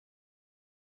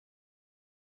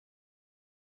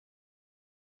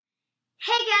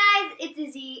Hey guys, it's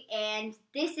Izzy, and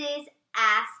this is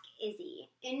Ask Izzy,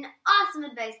 an awesome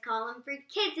advice column for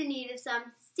kids in need of some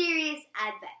serious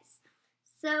advice.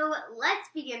 So let's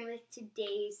begin with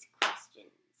today's questions.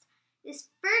 This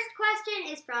first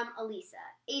question is from Elisa,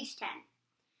 age 10.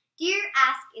 Dear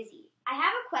Ask Izzy, I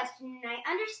have a question and I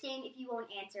understand if you won't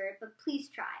answer it, but please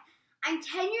try. I'm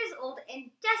 10 years old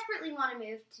and desperately want to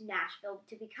move to Nashville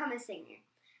to become a singer.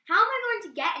 How am I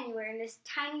going to get anywhere in this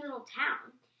tiny little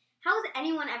town? How is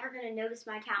anyone ever going to notice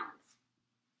my talents?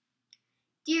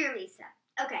 Dear Lisa,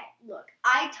 okay, look,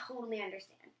 I totally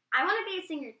understand. I want to be a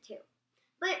singer too.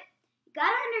 But you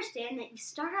gotta understand that you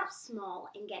start out small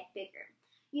and get bigger.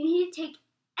 You need to take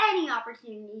any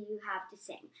opportunity you have to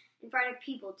sing in front of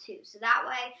people too. So that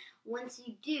way, once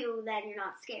you do, then you're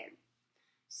not scared.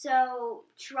 So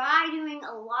try doing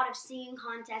a lot of singing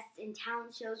contests and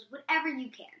talent shows, whatever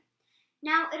you can.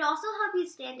 Now, it also helps you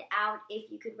stand out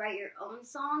if you could write your own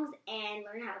songs and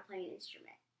learn how to play an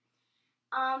instrument.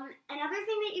 Another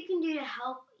thing that you can do to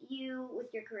help you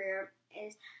with your career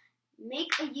is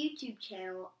make a YouTube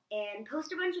channel and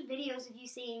post a bunch of videos of you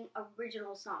singing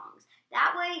original songs.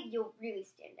 That way, you'll really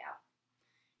stand out.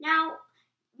 Now,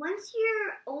 once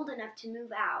you're old enough to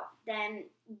move out, then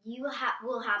you will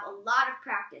have a lot of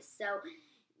practice. So,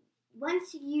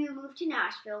 once you move to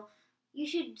Nashville, you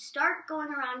should start going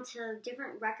around to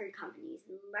different record companies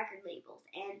and record labels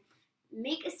and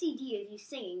make a CD of you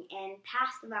singing and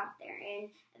pass them out there, and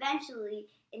eventually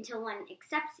until one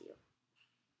accepts you.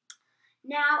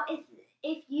 Now,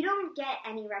 if you don't get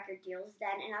any record deals,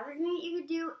 then another thing that you could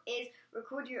do is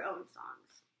record your own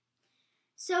songs.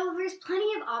 So there's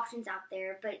plenty of options out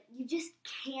there, but you just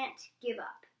can't give up.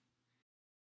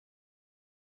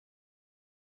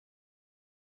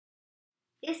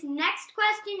 This next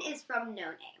question is from No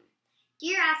Name.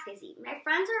 Dear Ask Izzy, my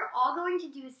friends are all going to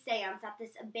do a seance at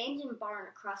this abandoned barn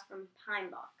across from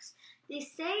Heimbach. They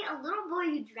say a little boy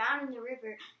who drowned in the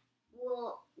river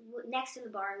next to the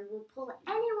barn will pull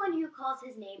anyone who calls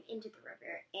his name into the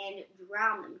river and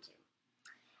drown them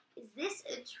too. Is this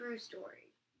a true story?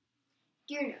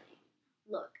 Dear No Name,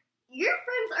 look, your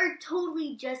friends are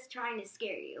totally just trying to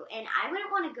scare you, and I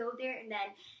wouldn't want to go there and then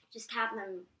just have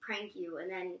them prank you, and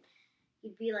then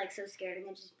you'd be like so scared, and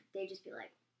then they'd just be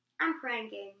like, I'm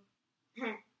pranking.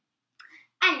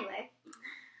 Anyway,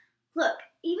 look,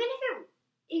 even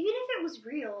if it was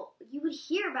real, you would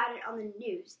hear about it on the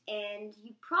news, and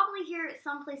you'd probably hear it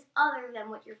someplace other than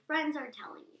what your friends are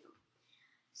telling you.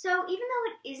 So even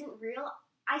though it isn't real,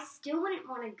 I still wouldn't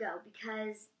want to go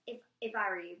because if I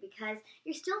were you, because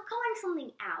you're still calling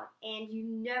something out, and you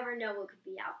never know what could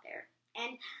be out there.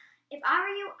 And if I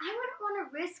were you, I wouldn't want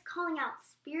to risk calling out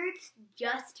spirits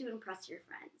just to impress your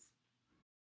friends.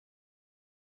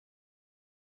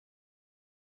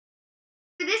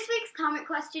 For this week's comment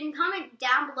question, comment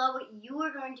down below what you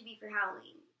are going to be for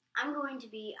Halloween. I'm going to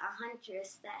be a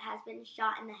huntress that has been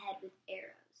shot in the head with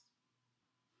arrows.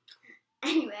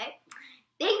 Anyway,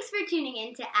 thanks for tuning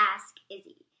in to Ask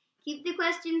Izzy. Keep the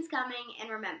questions coming, and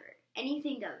remember,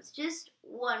 anything goes. Just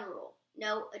one rule,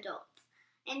 no adults.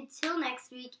 Until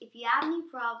next week, if you have any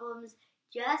problems,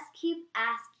 just keep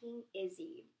asking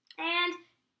Izzy. And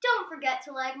don't forget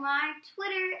to like my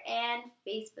Twitter and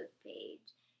Facebook page.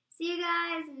 See you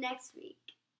guys next week.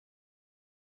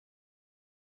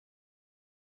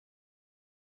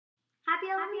 Happy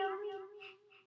Halloween!